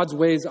that God's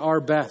ways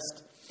are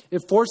best.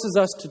 It forces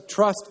us to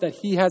trust that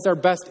He has our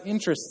best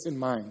interests in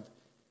mind.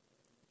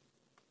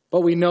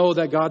 But we know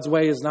that God's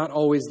way is not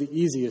always the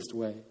easiest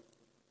way.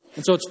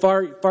 And so it's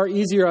far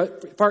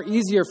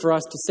easier for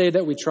us to say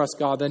that we trust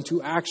God than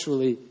to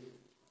actually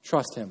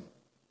trust Him.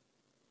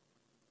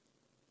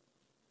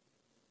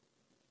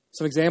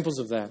 Some examples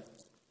of that.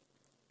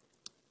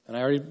 And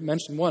I already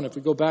mentioned one. If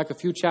we go back a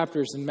few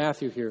chapters in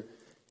Matthew here,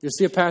 you'll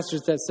see a passage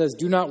that says,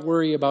 do not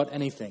worry about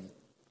anything.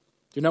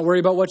 Do not worry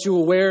about what you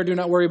will wear. Do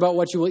not worry about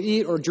what you will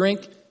eat or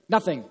drink.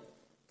 Nothing.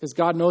 Because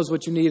God knows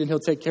what you need and He'll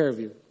take care of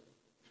you.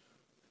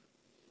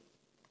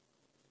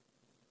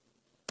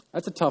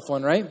 That's a tough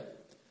one, right?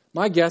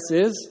 My guess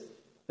is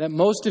that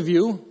most of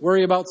you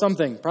worry about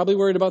something, probably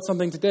worried about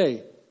something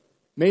today.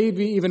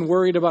 Maybe even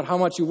worried about how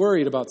much you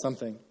worried about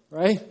something,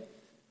 right?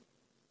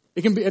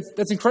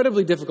 That's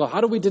incredibly difficult. How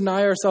do we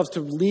deny ourselves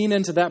to lean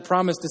into that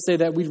promise to say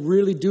that we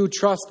really do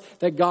trust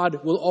that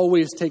God will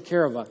always take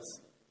care of us?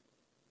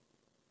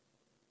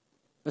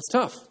 That's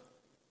tough.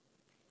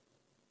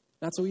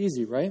 Not so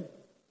easy, right?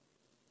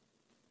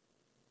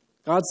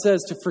 God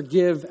says to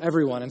forgive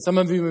everyone. And some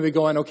of you may be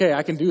going, okay,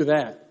 I can do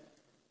that.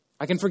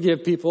 I can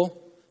forgive people.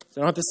 So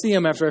I don't have to see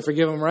them after I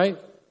forgive them, right?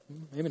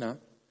 Maybe not.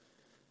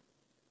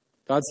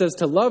 God says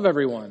to love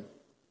everyone.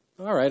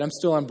 All right, I'm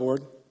still on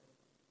board.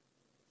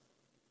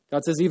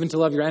 God says even to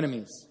love your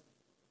enemies.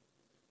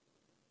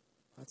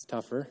 That's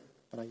tougher,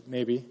 but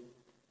maybe.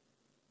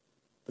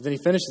 But then he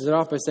finishes it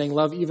off by saying,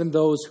 love even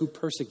those who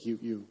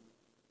persecute you.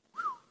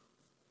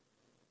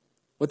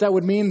 What that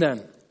would mean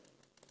then,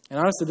 and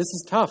honestly, this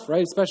is tough,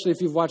 right? Especially if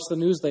you've watched the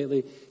news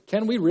lately.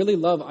 Can we really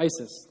love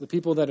ISIS, the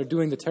people that are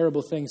doing the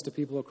terrible things to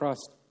people across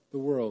the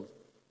world?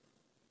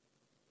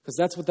 Because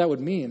that's what that would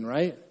mean,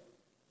 right?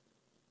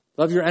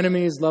 Love your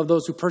enemies, love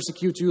those who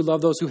persecute you,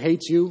 love those who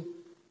hate you.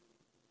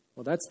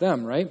 Well, that's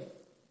them, right?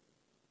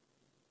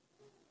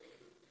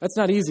 That's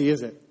not easy,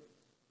 is it?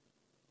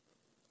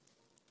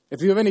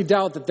 If you have any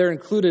doubt that they're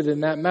included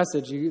in that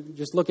message, you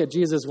just look at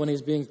Jesus when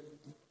he's being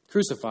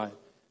crucified.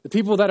 The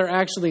people that are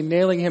actually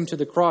nailing him to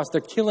the cross,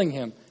 they're killing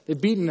him.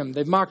 They've beaten him.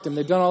 They've mocked him.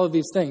 They've done all of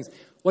these things.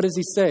 What does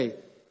he say?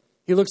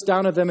 He looks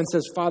down at them and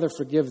says, Father,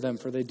 forgive them,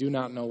 for they do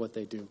not know what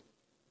they do.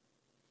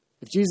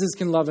 If Jesus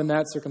can love in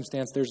that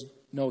circumstance, there's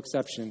no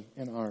exception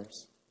in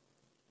ours.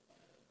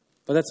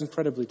 But that's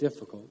incredibly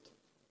difficult.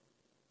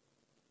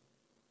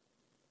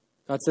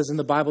 God says in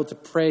the Bible to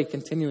pray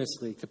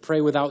continuously, to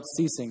pray without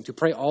ceasing, to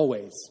pray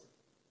always.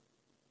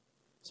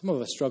 Some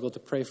of us struggle to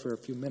pray for a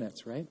few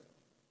minutes, right?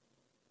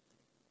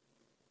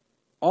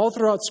 All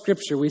throughout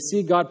Scripture, we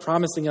see God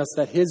promising us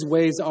that his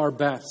ways are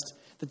best,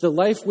 that the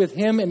life with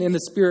him and in the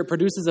Spirit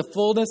produces a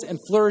fullness and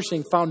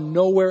flourishing found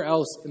nowhere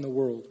else in the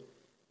world.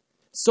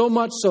 So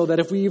much so that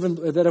if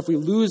we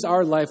lose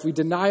our life, we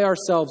deny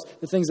ourselves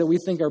the things that we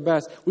think are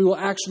best, we will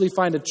actually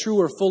find a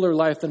truer, fuller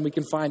life than we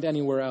can find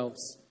anywhere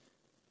else.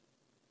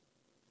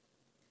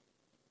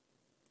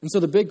 And so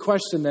the big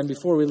question then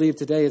before we leave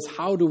today is,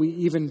 how do we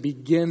even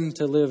begin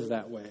to live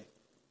that way?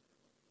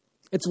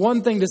 It's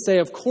one thing to say,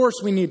 of course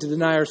we need to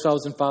deny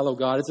ourselves and follow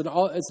God.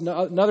 It's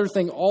another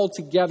thing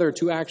altogether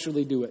to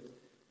actually do it.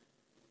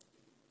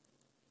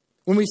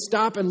 When we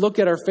stop and look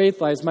at our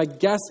faith lives, my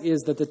guess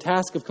is that the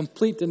task of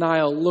complete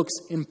denial looks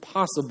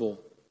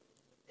impossible.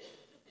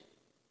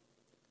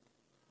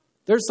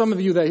 There's some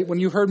of you that when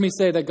you heard me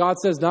say that God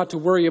says not to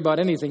worry about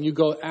anything, you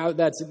go,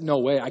 that's no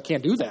way, I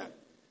can't do that.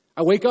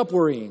 I wake up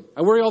worrying.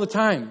 I worry all the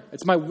time.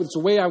 It's the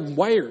way I'm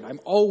wired. I'm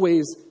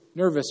always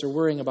nervous or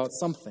worrying about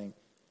something.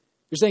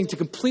 You're saying to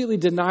completely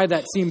deny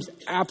that seems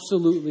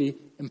absolutely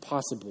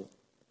impossible.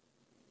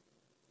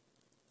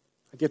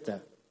 I get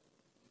that.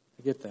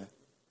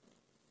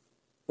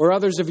 Or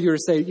others of you are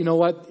saying, you know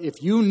what?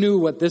 If you knew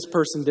what this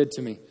person did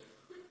to me,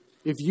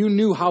 if you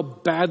knew how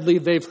badly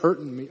they've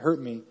hurt me,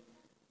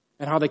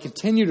 and how they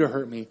continue to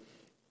hurt me,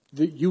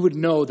 you would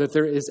know that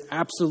there is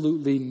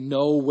absolutely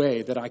no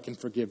way that I can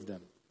forgive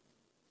them.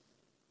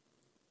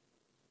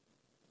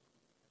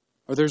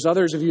 Or there's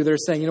others of you that are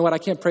saying, you know what? I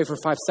can't pray for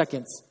 5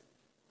 seconds,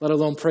 let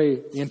alone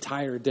pray the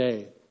entire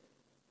day.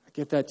 I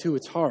get that too.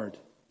 It's hard.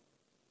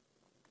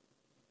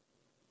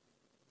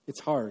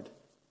 It's hard.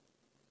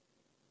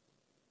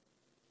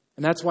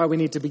 And that's why we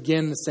need to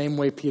begin the same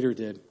way Peter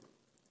did.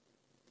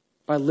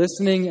 By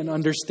listening and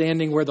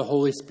understanding where the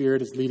Holy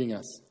Spirit is leading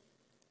us.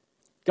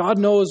 God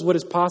knows what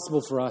is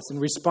possible for us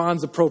and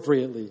responds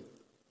appropriately.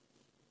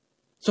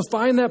 So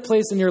find that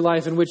place in your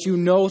life in which you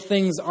know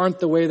things aren't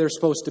the way they're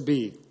supposed to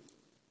be.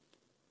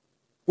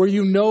 Where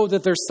you know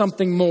that there's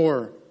something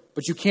more,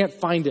 but you can't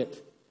find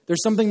it.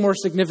 There's something more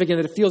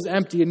significant, that it feels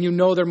empty, and you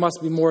know there must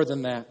be more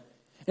than that.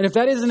 And if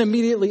that isn't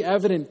immediately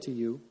evident to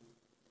you,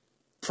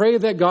 pray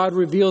that God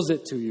reveals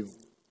it to you.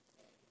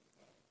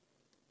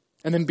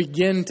 And then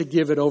begin to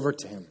give it over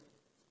to him.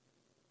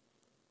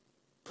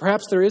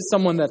 Perhaps there is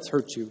someone that's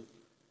hurt you.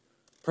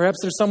 Perhaps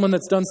there's someone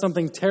that's done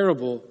something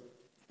terrible,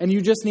 and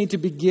you just need to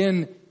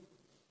begin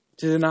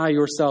to deny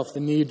yourself the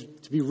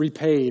need to be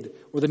repaid,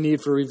 or the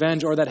need for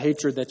revenge, or that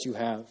hatred that you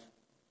have,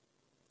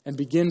 and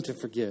begin to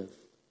forgive.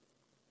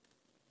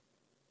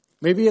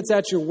 Maybe it's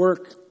at your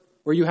work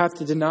where you have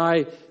to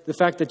deny the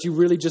fact that you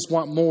really just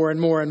want more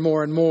and more and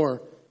more and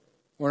more,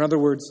 or in other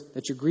words,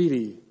 that you're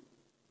greedy,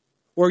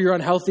 or your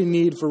unhealthy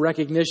need for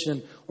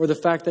recognition, or the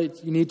fact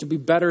that you need to be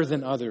better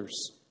than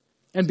others.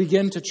 And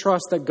begin to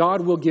trust that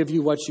God will give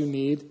you what you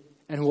need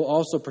and will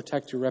also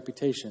protect your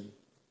reputation.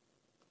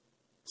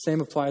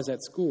 Same applies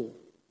at school.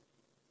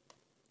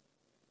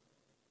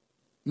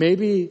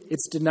 Maybe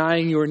it's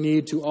denying your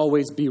need to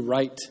always be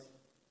right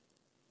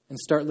and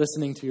start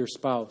listening to your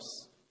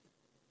spouse.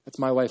 That's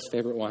my wife's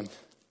favorite one.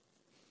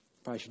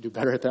 Probably should do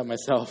better at that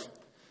myself.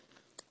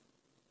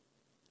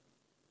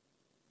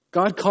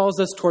 God calls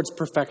us towards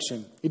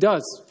perfection. He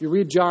does. If you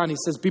read John, he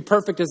says, be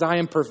perfect as I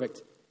am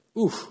perfect.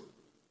 Oof,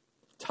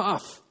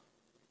 tough.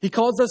 He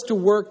calls us to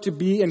work to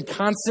be in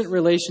constant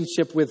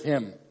relationship with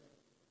him.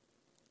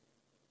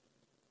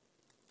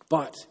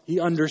 But he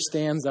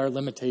understands our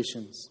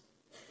limitations.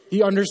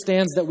 He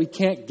understands that we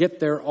can't get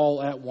there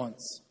all at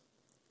once.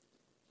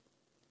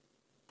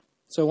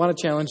 So I want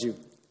to challenge you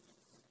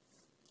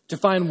to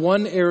find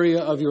one area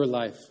of your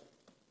life.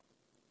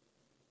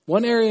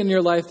 One area in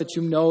your life that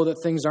you know that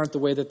things aren't the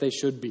way that they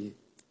should be.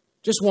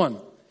 Just one.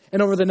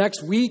 And over the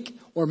next week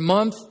or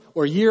month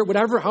or year,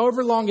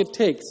 however long it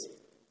takes,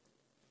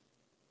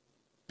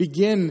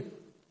 begin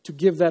to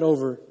give that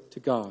over to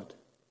God.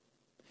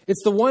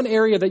 It's the one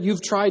area that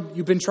you've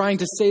been trying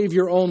to save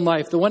your own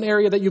life, the one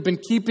area that you've been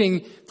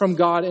keeping from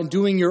God and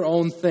doing your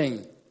own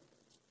thing.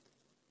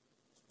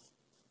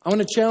 I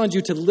want to challenge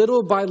you to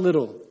little by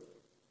little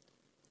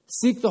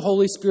seek the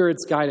Holy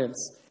Spirit's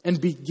guidance and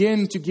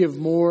begin to give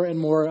more and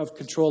more of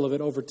control of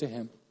it over to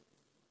him.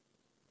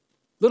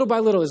 Little by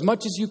little, as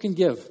much as you can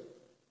give.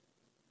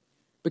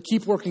 But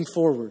keep working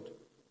forward.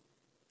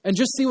 And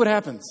just see what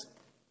happens.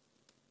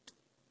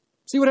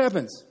 See what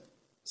happens.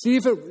 See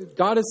if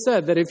God has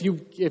said that if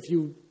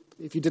you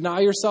deny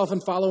yourself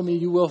and follow me,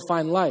 you will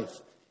find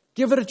life.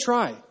 Give it a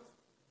try.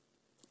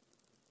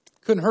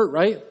 Couldn't hurt,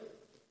 right?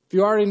 If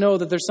you already know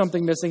that there's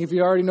something missing, if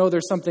you already know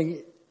there's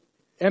something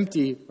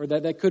empty or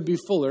that could be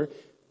fuller,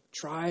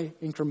 try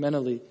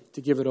incrementally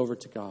to give it over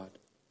to God.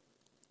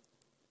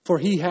 For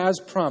he has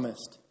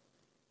promised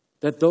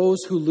that those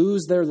who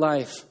lose their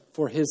life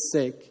for his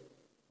sake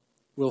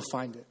will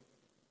find it.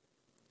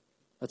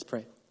 Let's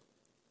pray.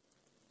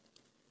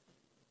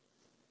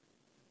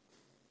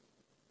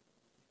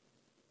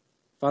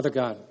 Father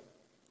God,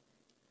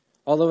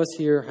 all of us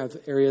here have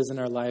areas in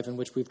our life in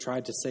which we've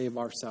tried to save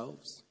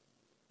ourselves,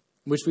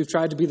 in which we've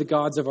tried to be the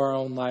gods of our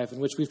own life, in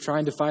which we've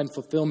tried to find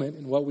fulfillment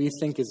in what we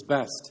think is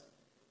best.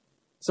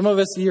 Some of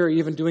us here are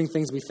even doing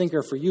things we think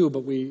are for you,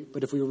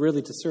 but if we were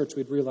really to search,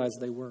 we'd realize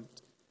they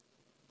weren't.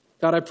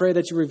 God, I pray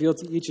that you reveal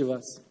to each of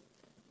us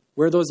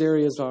where those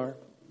areas are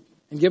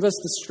and give us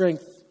the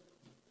strength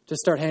to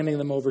start handing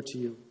them over to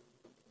you.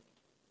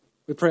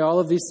 We pray all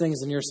of these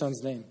things in your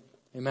Son's name.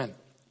 Amen.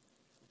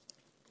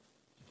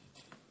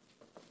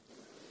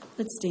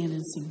 Let's stand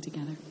and sing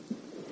together.